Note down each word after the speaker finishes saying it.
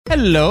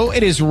Hello,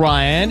 it is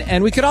Ryan,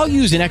 and we could all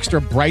use an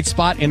extra bright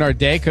spot in our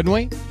day, couldn't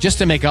we? Just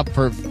to make up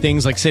for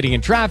things like sitting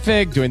in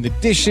traffic, doing the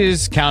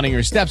dishes, counting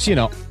your steps, you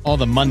know, all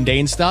the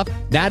mundane stuff.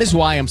 That is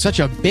why I'm such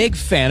a big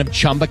fan of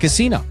Chumba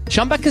Casino.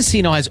 Chumba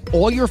Casino has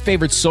all your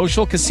favorite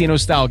social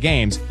casino-style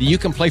games that you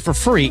can play for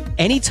free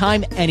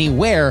anytime,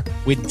 anywhere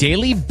with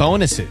daily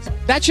bonuses.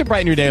 That should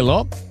brighten your day a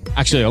little.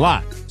 Actually, a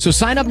lot. So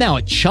sign up now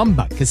at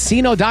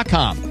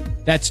ChumbaCasino.com.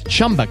 That's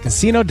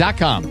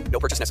ChumbaCasino.com. No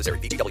purchase necessary.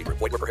 VGW Group.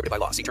 Void where prohibited by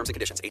law. See terms and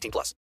conditions.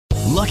 18+.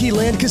 Lucky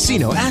Land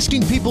Casino,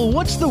 asking people,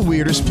 what's the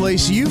weirdest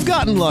place you've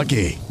gotten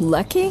lucky?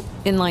 Lucky?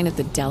 In line at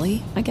the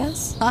deli, I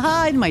guess?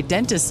 Aha, in my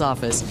dentist's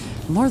office.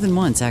 More than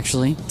once,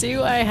 actually.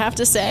 Do I have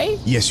to say?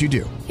 Yes, you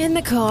do. In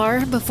the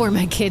car before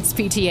my kids'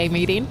 PTA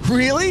meeting.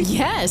 Really?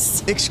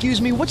 Yes. Excuse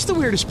me, what's the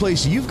weirdest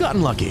place you've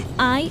gotten lucky?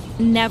 I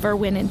never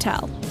win and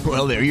tell.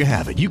 Well, there you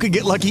have it. You can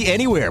get lucky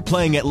anywhere,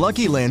 playing at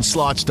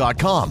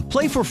LuckyLandSlots.com.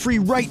 Play for free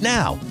right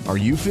now. Are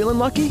you feeling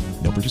lucky?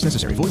 No purchase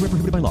necessary. Void where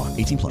prohibited by law.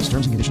 18+.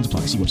 Terms and conditions apply.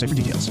 See website for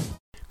details.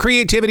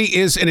 Creativity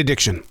is an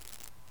addiction.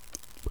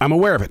 I'm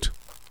aware of it.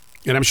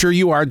 And I'm sure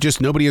you are.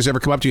 Just nobody has ever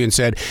come up to you and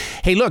said,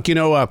 hey, look, you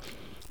know,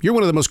 you're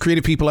one of the most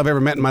creative people I've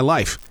ever met in my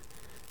life.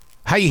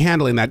 How are you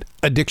handling that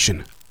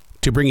addiction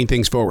to bringing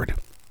things forward?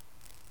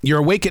 You're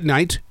awake at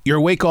night. You're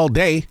awake all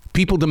day.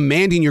 People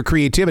demanding your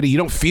creativity. You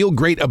don't feel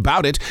great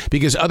about it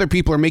because other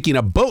people are making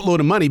a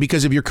boatload of money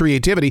because of your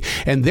creativity.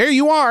 And there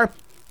you are,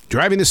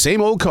 driving the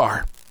same old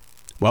car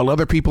while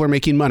other people are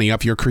making money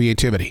off your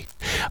creativity.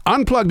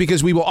 Unplug,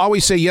 because we will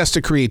always say yes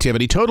to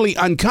creativity. Totally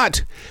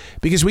uncut,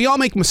 because we all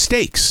make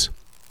mistakes.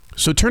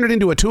 So turn it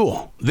into a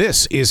tool.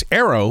 This is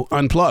Arrow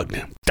Unplugged.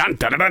 Dun,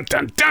 dun, dun,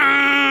 dun,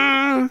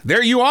 dun.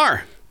 There you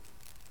are.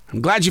 I'm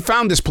glad you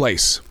found this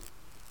place.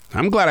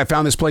 I'm glad I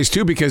found this place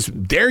too, because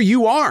there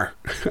you are.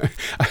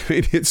 I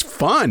mean, it's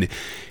fun.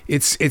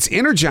 It's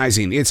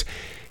energizing.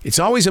 It's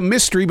always a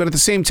mystery, but at the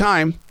same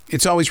time,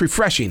 it's always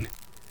refreshing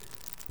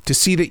to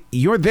see that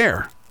you're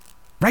there,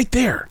 right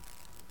there.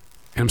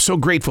 And I'm so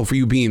grateful for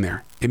you being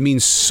there. It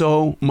means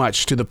so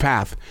much to the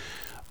path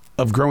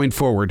of growing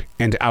forward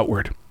and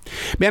outward.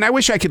 Man, I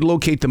wish I could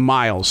locate the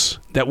miles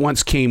that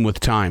once came with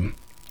time,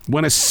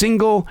 when a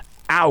single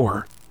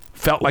hour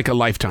felt like a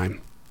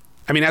lifetime.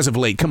 I mean, as of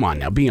late, come on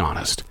now, be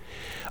honest.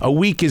 A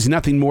week is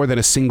nothing more than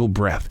a single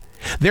breath.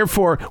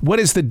 Therefore, what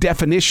is the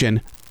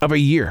definition of a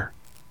year?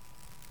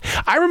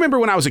 I remember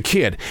when I was a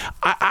kid,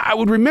 I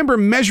would remember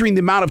measuring the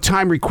amount of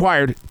time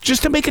required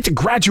just to make it to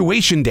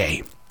graduation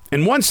day.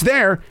 And once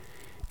there,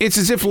 it's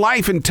as if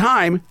life and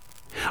time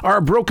are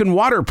a broken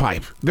water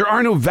pipe. There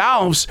are no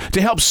valves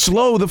to help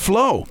slow the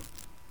flow.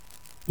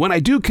 When I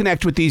do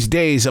connect with these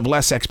days of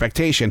less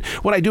expectation,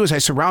 what I do is I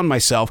surround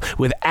myself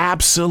with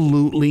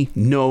absolutely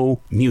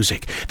no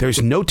music.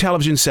 There's no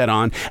television set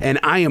on, and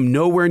I am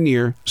nowhere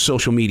near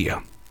social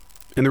media.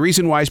 And the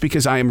reason why is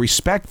because I am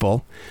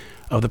respectful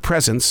of the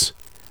presence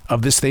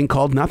of this thing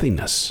called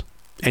nothingness.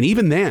 And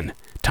even then,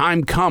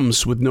 time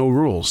comes with no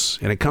rules,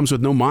 and it comes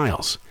with no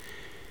miles.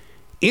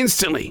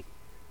 Instantly,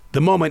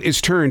 the moment is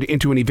turned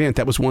into an event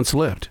that was once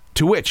lived,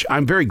 to which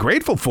I'm very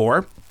grateful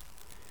for,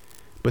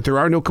 but there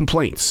are no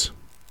complaints.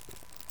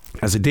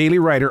 As a daily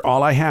writer,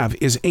 all I have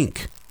is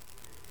ink.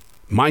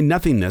 My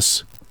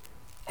nothingness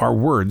are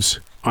words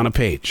on a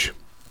page.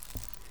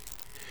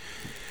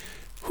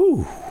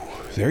 Whew,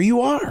 there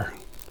you are.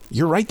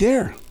 You're right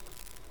there.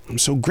 I'm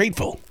so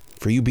grateful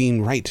for you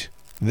being right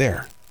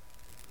there.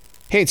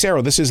 Hey, it's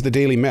Arrow. This is The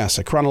Daily Mess,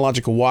 a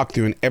chronological walk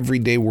through an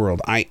everyday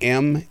world. I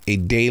am a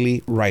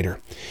daily writer.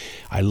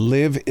 I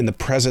live in the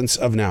presence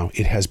of now.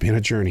 It has been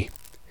a journey.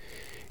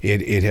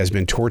 It has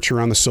been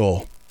torture on the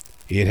soul.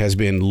 It has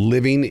been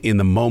living in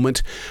the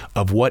moment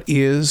of what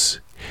is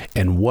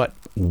and what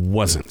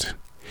wasn't.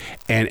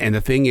 And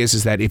the thing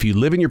is that if you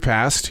live in your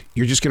past,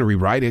 you're just going to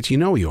rewrite it. You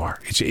know you are.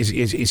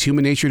 It's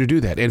human nature to do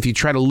that. And if you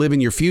try to live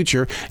in your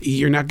future,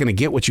 you're not going to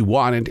get what you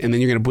wanted, and then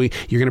you're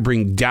going to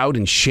bring doubt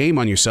and shame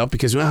on yourself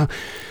because, well,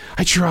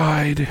 I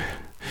tried,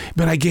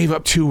 but I gave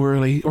up too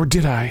early. Or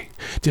did I?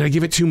 Did I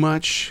give it too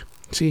much?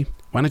 See,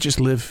 why not just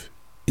live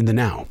in the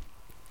now?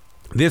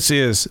 This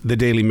is The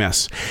Daily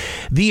Mess.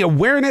 The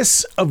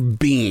awareness of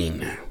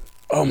being.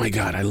 Oh my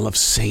God, I love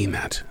saying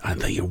that.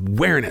 The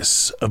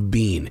awareness of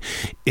being.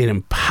 It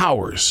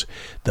empowers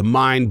the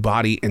mind,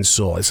 body, and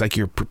soul. It's like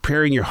you're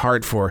preparing your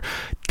heart for,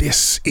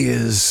 this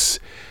is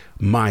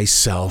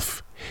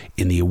myself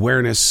in the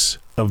awareness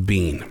of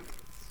being.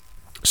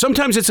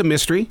 Sometimes it's a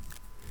mystery,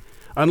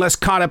 unless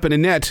caught up in a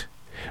net,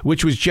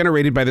 which was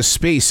generated by the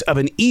space of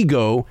an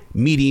ego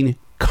meeting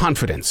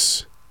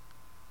confidence.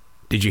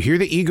 Did you hear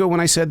the ego when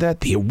I said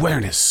that? The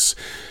awareness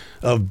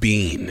of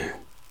being.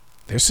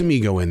 There's some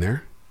ego in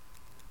there.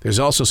 There's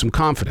also some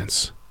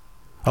confidence.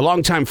 A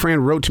longtime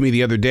friend wrote to me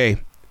the other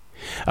day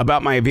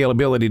about my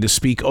availability to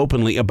speak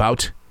openly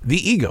about the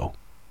ego.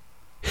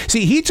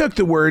 See, he took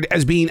the word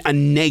as being a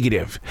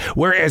negative,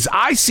 whereas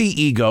I see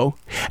ego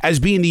as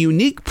being the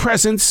unique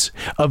presence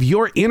of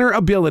your inner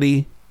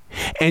ability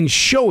and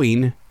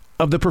showing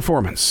of the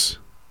performance.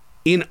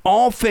 In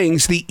all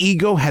things, the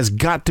ego has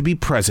got to be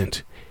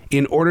present.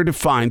 in order to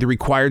find the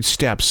required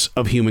steps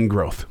of human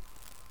growth.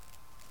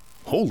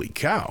 Holy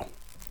cow.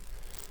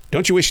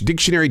 Don't you wish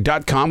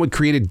dictionary.com would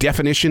create a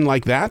definition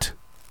like that?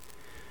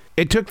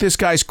 It took this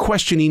guy's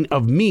questioning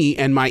of me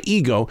and my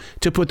ego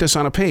to put this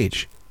on a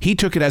page. He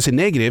took it as a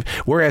negative,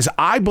 whereas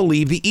I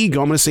believe the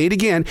ego, I'm going to say it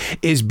again,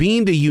 is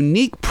being the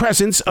unique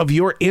presence of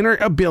your inner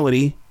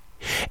ability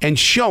and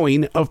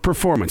showing of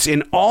performance.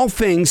 In all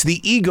things, the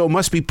ego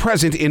must be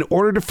present in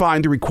order to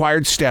find the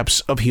required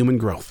steps of human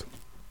growth.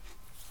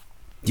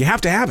 You have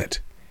to have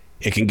it.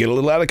 It can get a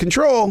little out of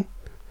control,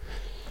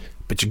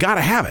 but you got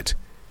to have it.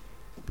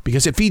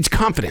 Because it feeds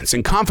confidence,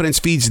 and confidence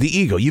feeds the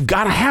ego. You've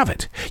got to have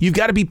it. You've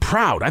got to be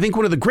proud. I think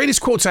one of the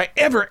greatest quotes I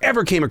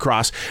ever came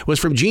across was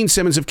from Gene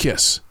Simmons of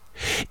KISS.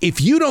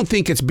 If you don't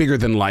think it's bigger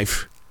than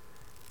life,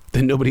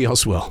 then nobody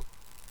else will.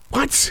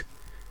 What?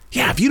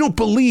 Yeah, if you don't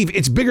believe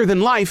it's bigger than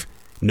life,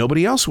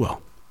 nobody else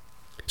will.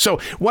 So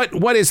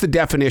what is the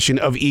definition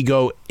of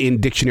ego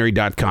in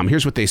dictionary.com?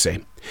 Here's what they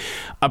say.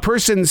 A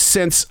person's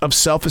sense of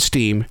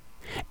self-esteem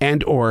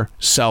and or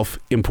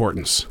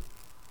self-importance.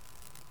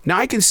 Now,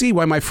 I can see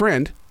why my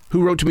friend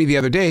who wrote to me the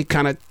other day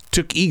kind of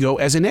took ego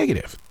as a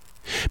negative.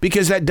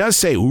 Because that does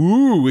say,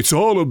 ooh, it's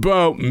all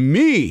about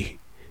me.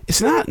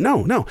 It's not.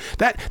 No.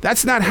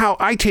 That's not how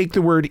I take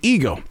the word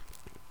ego.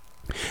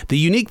 The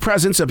unique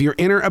presence of your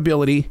inner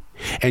ability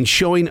and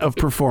showing of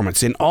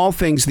performance. In all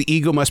things, the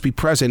ego must be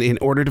present in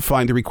order to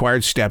find the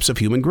required steps of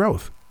human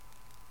growth.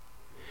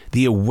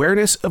 The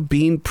awareness of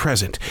being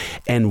present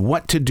and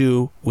what to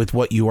do with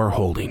what you are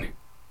holding.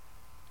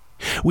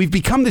 We've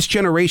become this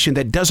generation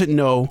that doesn't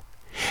know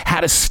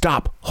how to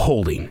stop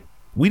holding.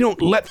 We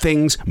don't let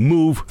things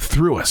move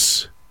through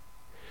us.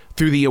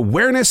 Through the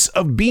awareness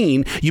of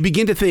being, you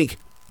begin to think,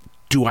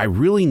 do I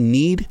really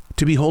need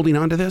to be holding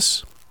on to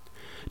this?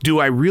 Do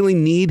I really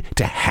need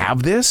to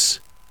have this?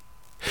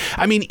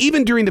 I mean,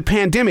 even during the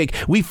pandemic,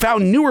 we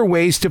found newer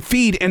ways to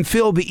feed and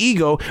fill the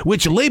ego,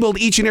 which labeled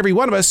each and every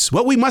one of us,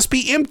 well, we must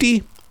be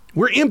empty.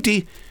 We're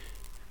empty.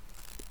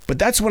 But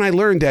that's when I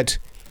learned that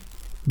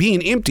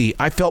being empty,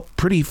 I felt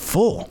pretty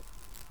full.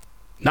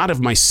 Not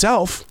of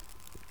myself,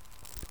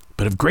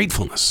 but of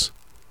gratefulness,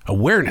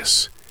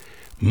 awareness,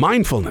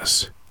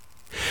 mindfulness.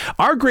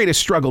 Our greatest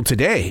struggle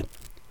today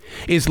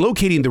is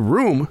locating the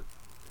room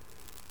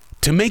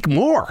to make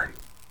more.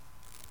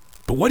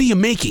 But what are you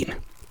making?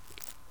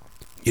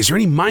 Is there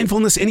any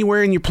mindfulness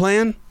anywhere in your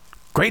plan?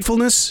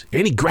 Gratefulness?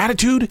 Any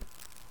gratitude?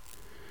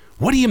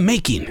 What are you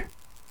making?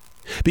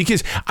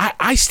 Because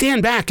I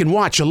stand back and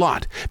watch a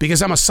lot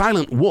because I'm a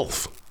silent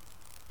wolf.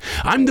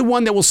 I'm the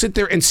one that will sit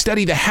there and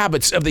study the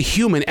habits of the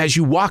human as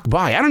you walk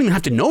by. I don't even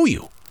have to know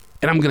you,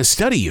 and I'm going to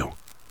study you.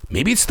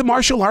 Maybe it's the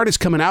martial artist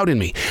coming out in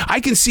me.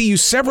 I can see you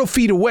several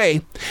feet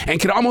away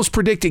and can almost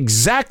predict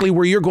exactly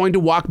where you're going to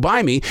walk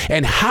by me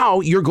and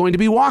how you're going to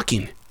be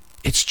walking.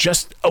 It's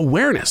just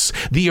awareness.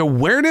 The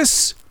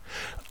awareness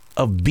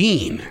of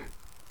being.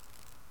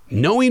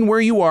 Knowing where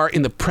you are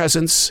in the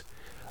presence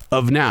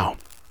of now.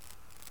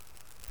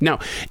 Now,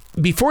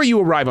 before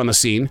you arrive on the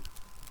scene,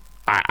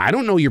 I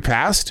don't know your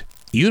past.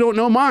 You don't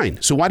know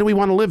mine. So why do we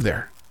want to live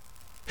there?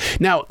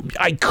 Now,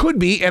 I could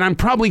be, and I'm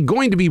probably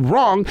going to be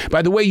wrong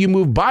by the way you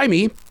move by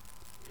me,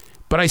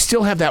 but I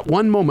still have that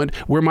one moment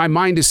where my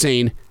mind is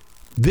saying,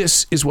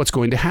 this is what's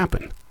going to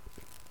happen.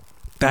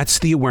 That's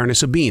the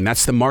awareness of being.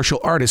 That's the martial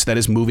artist that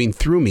is moving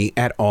through me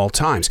at all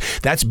times.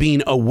 That's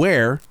being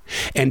aware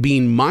and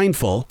being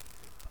mindful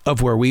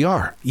of where we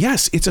are.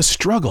 Yes, it's a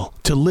struggle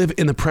to live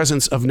in the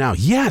presence of now.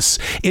 Yes,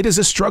 it is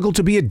a struggle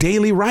to be a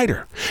daily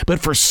writer.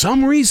 But for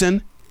some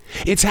reason,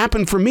 it's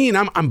happened for me,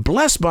 and I'm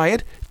blessed by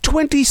it.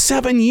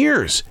 27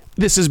 years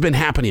this has been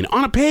happening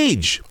on a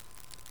page.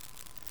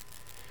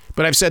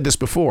 But I've said this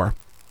before.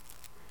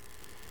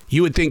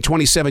 You would think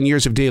 27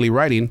 years of daily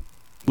writing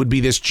would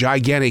be this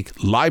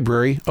gigantic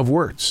library of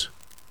words.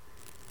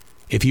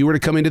 If you were to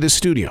come into this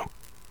studio,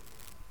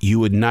 you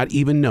would not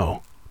even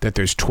know that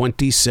there's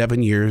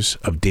 27 years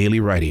of daily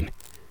writing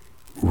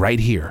right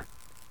here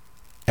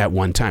at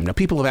one time. Now,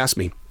 people have asked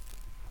me,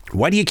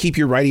 why do you keep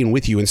your writing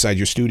with you inside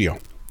your studio?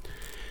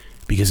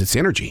 Because it's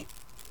energy.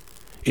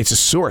 It's a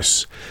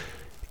source.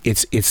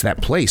 It's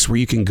that place where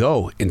you can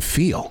go and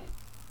feel.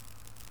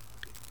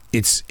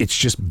 It's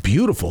just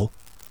beautiful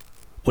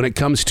when it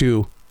comes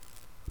to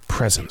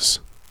presence.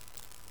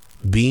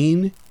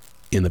 Being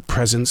in the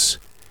presence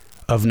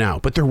of now.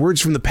 But they're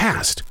words from the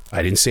past.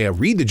 I didn't say I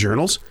read the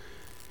journals.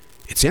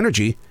 It's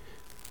energy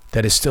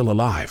that is still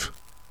alive.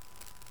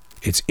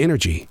 It's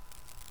energy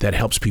that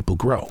helps people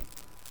grow.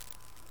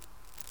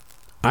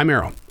 I'm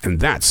Errol, and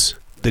that's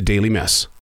The Daily Mess.